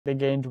They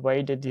gained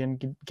weight, they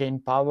didn't gain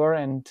power,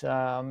 and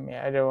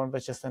yeah, everyone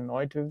was just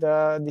annoyed with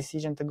the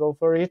decision to go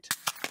for it.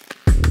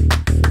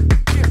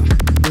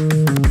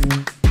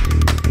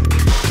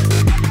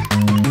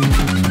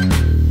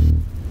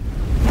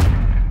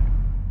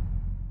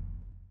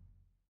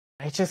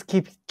 I just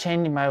keep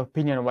changing my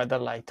opinion whether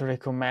to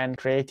recommend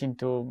creatine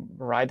to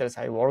riders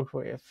I work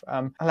with.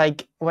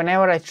 Like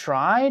whenever I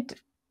tried,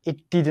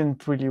 it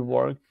didn't really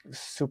work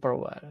super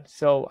well.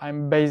 So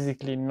I'm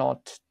basically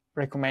not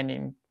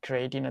recommending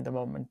creatine at the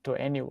moment to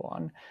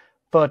anyone.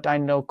 But I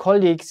know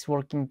colleagues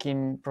working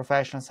in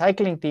professional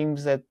cycling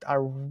teams that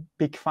are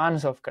big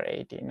fans of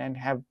creatine and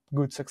have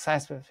good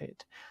success with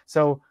it.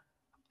 So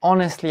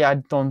honestly, I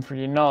don't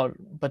really know.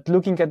 But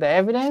looking at the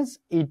evidence,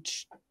 it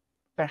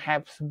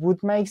perhaps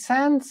would make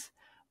sense,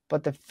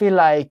 but I feel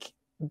like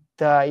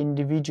the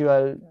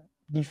individual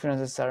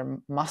differences are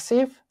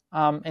massive,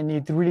 and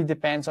it really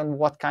depends on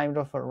what kind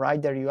of a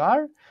rider you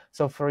are.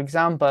 So for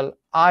example,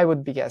 I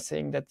would be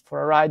guessing that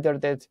for a rider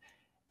that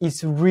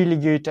is really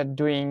good at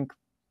doing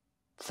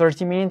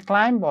 30-minute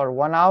climb or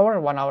 1 hour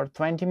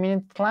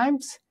 20-minute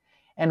climbs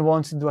and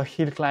wants to do a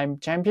hill climb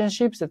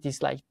championships that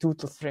is like 2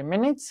 to 3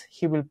 minutes,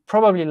 he will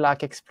probably lack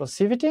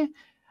explosivity,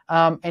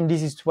 and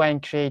this is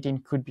when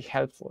creatine could be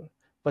helpful.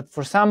 But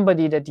for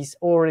somebody that is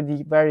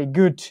already very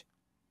good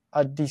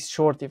at these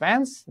short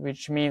events,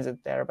 which means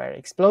that they're very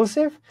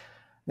explosive,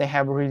 they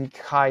have really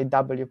high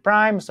W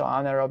prime, so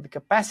anaerobic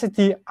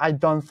capacity, I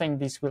don't think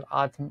this will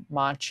add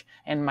much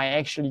and might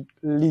actually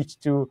lead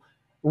to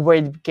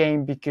weight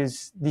gain,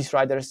 because these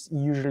riders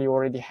usually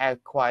already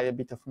have quite a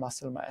bit of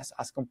muscle mass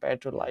as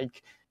compared to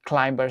like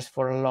climbers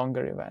for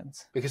longer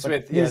events. Because the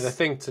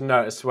thing to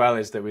note as well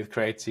is that with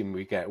creatine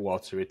we get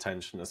water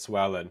retention as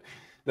well, and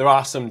there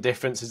are some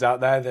differences out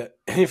there that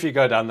if you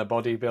go down the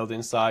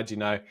bodybuilding side,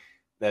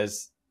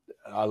 there's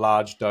a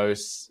large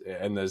dose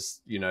and there's,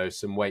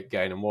 some weight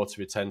gain and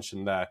water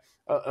retention there,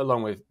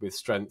 along with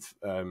strength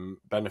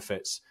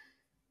benefits.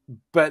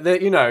 But,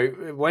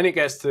 when it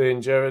gets to the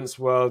endurance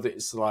world,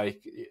 it's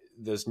like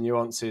there's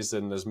nuances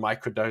and there's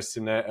microdose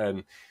in it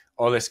and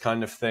all this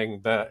kind of thing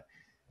that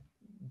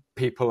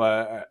people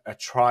are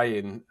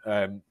trying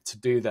to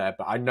do there.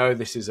 But I know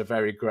this is a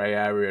very grey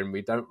area and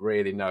we don't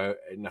really know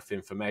enough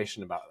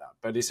information about that.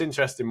 But it's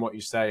interesting what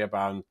you say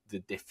about the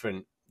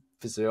different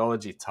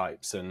physiology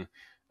types and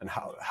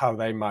how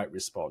they might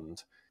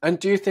respond. And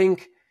do you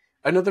think,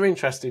 another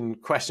interesting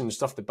question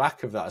just off the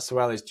back of that as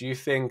well, is do you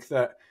think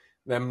that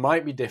there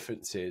might be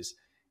differences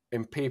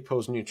in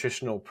people's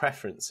nutritional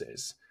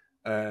preferences,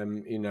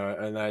 and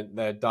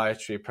their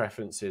dietary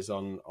preferences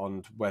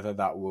on whether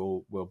that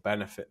will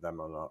benefit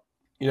them or not?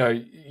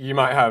 You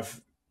might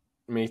have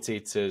meat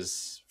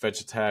eaters,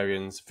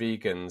 vegetarians,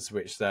 vegans,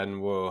 which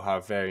then will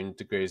have varying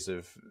degrees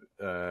of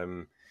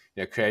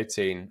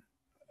creatine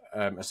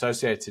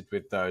associated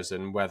with those,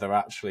 and whether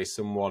actually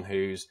someone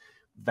who's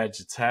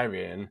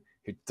vegetarian,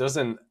 who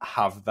doesn't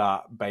have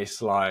that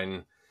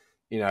baseline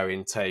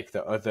intake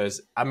that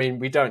others,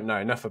 we don't know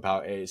enough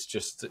about it. It's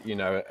just,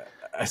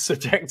 a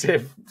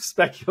subjective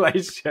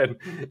speculation.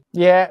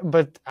 Yeah,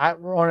 but I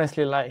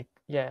honestly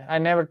I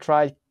never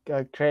tried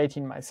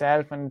creatine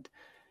myself, and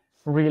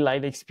really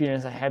like the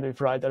experience I had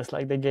with riders.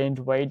 They gained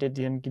weight, they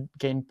didn't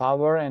gain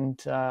power, and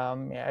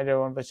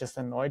everyone was just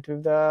annoyed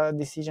with the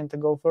decision to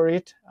go for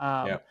it.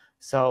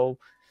 So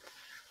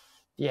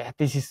yeah,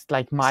 this is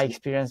my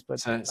experience. But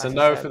so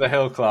no for the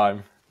hill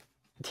climb.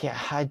 Yeah,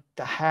 I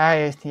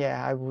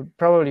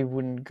probably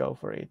wouldn't go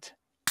for it.